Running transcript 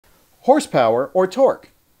Horsepower or torque?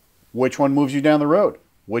 Which one moves you down the road?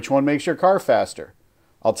 Which one makes your car faster?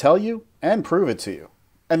 I'll tell you and prove it to you.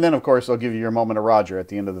 And then, of course, I'll give you your moment of Roger at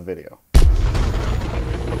the end of the video.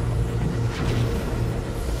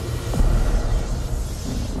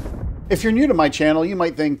 If you're new to my channel, you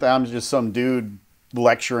might think that I'm just some dude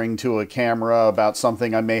lecturing to a camera about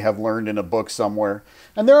something I may have learned in a book somewhere.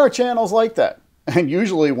 And there are channels like that. And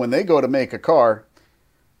usually when they go to make a car,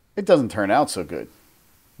 it doesn't turn out so good.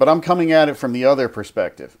 But I'm coming at it from the other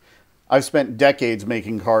perspective. I've spent decades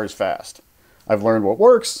making cars fast. I've learned what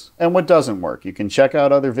works and what doesn't work. You can check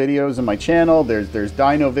out other videos in my channel. There's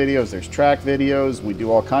dyno videos, there's track videos. We do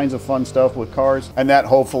all kinds of fun stuff with cars. And that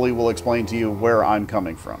hopefully will explain to you where I'm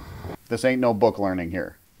coming from. This ain't no book learning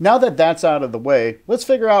here. Now that that's out of the way, let's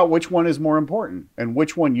figure out which one is more important and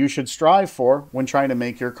which one you should strive for when trying to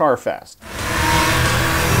make your car fast.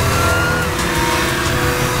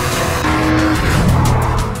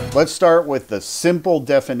 Let's start with the simple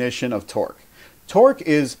definition of torque. Torque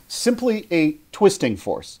is simply a twisting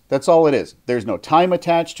force. That's all it is. There's no time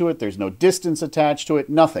attached to it. There's no distance attached to it.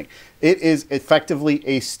 Nothing. It is effectively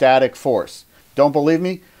a static force. Don't believe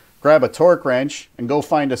me? Grab a torque wrench and go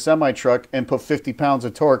find a semi-truck and put 50 pounds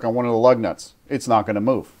of torque on one of the lug nuts. It's not going to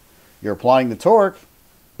move. You're applying the torque,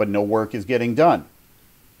 but no work is getting done.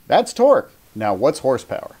 That's torque. Now, what's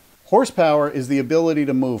horsepower? Horsepower is the ability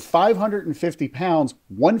to move 550 pounds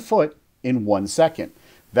 1 foot in 1 second.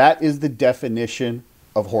 That is the definition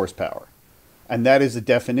of horsepower. And that is the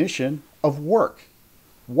definition of work.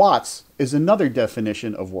 Watts is another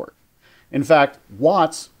definition of work. In fact,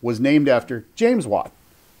 watts was named after James Watt.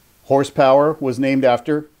 Horsepower was named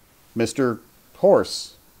after Mr.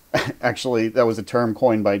 Horse. Actually, that was a term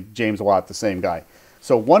coined by James Watt, the same guy.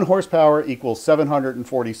 So 1 horsepower equals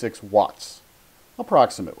 746 watts,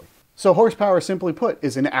 approximately. So horsepower, simply put,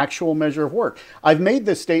 is an actual measure of work. I've made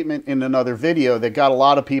this statement in another video that got a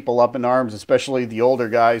lot of people up in arms, especially the older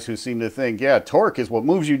guys who seem to think, yeah, torque is what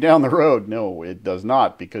moves you down the road. No, it does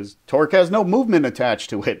not, because torque has no movement attached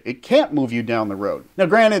to it. It can't move you down the road. Now,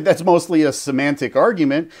 granted, that's mostly a semantic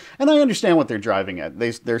argument, and I understand what they're driving at.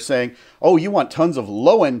 They're saying, oh, you want tons of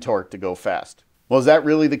low-end torque to go fast. Well, is that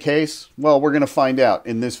really the case? Well, we're going to find out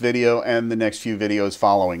in this video and the next few videos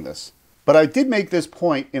following this. But I did make this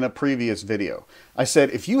point in a previous video. I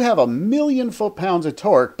said, if you have 1,000,000 foot-pounds of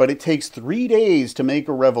torque, but it takes 3 days to make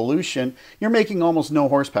a revolution, you're making almost no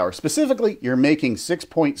horsepower. Specifically, you're making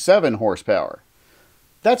 6.7 horsepower.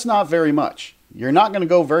 That's not very much. You're not going to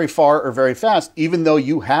go very far or very fast, even though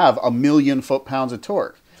you have 1,000,000 foot-pounds of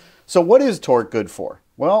torque. So what is torque good for?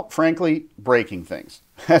 Well, frankly, braking things.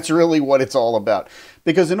 That's really what it's all about.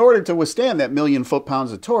 Because in order to withstand that 1,000,000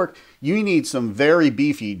 foot-pounds of torque, you need some very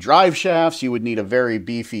beefy drive shafts, you would need a very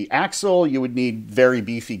beefy axle, you would need very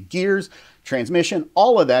beefy gears, transmission.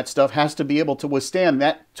 All of that stuff has to be able to withstand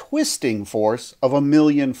that twisting force of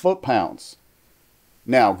 1,000,000 foot-pounds.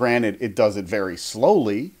 Now, granted, it does it very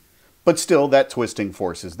slowly, but still that twisting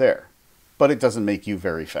force is there. But it doesn't make you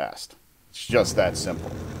very fast. It's just that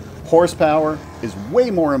simple. Horsepower is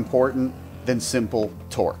way more important than simple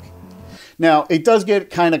torque. Now, it does get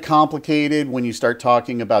kind of complicated when you start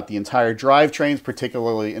talking about the entire drivetrains,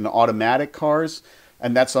 particularly in automatic cars,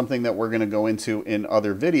 and that's something that we're going to go into in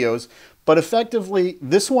other videos. But effectively,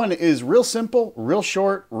 this one is real simple, real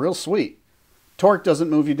short, real sweet. Torque doesn't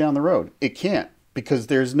move you down the road. It can't, because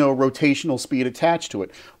there's no rotational speed attached to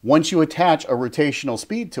it. Once you attach a rotational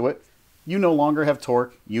speed to it, you no longer have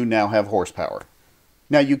torque, you now have horsepower.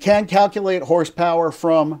 Now, you can calculate horsepower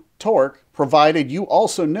from torque, provided you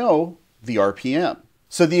also know the RPM.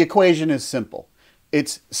 So the equation is simple.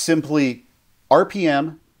 It's simply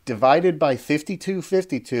RPM divided by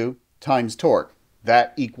 5252 times torque.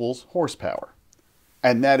 That equals horsepower.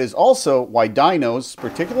 And that is also why dynos,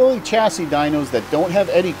 particularly chassis dynos that don't have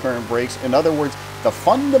eddy current brakes, in other words, the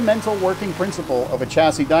fundamental working principle of a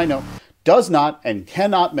chassis dyno, does not and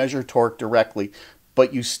cannot measure torque directly,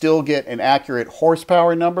 but you still get an accurate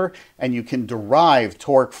horsepower number and you can derive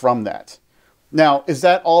torque from that. Now, is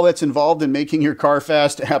that all that's involved in making your car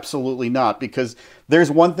fast? Absolutely not, because there's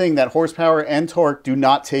one thing that horsepower and torque do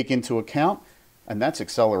not take into account, and that's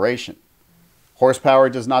acceleration. Horsepower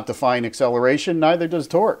does not define acceleration, neither does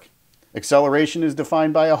torque. Acceleration is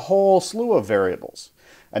defined by a whole slew of variables,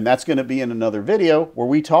 and that's going to be in another video where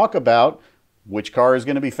we talk about which car is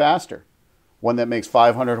going to be faster. One that makes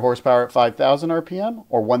 500 horsepower at 5,000 RPM,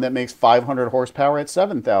 or one that makes 500 horsepower at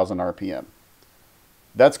 7,000 RPM.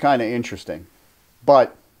 That's kind of interesting.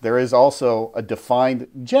 But there is also a defined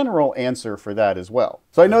general answer for that as well.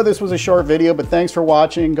 So I know this was a short video, but thanks for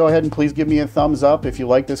watching. Go ahead and please give me a thumbs up if you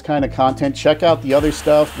like this kind of content. Check out the other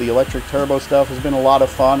stuff. The electric turbo stuff has been a lot of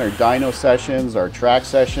fun. Our dyno sessions, our track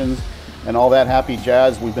sessions, and all that happy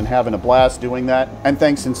jazz. We've been having a blast doing that. And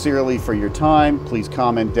thanks sincerely for your time. Please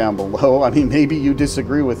comment down below. I mean, maybe you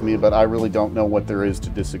disagree with me, but I really don't know what there is to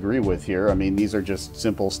disagree with here. I mean, these are just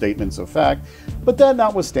simple statements of fact. But that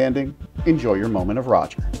notwithstanding, enjoy your moment of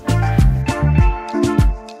Roger.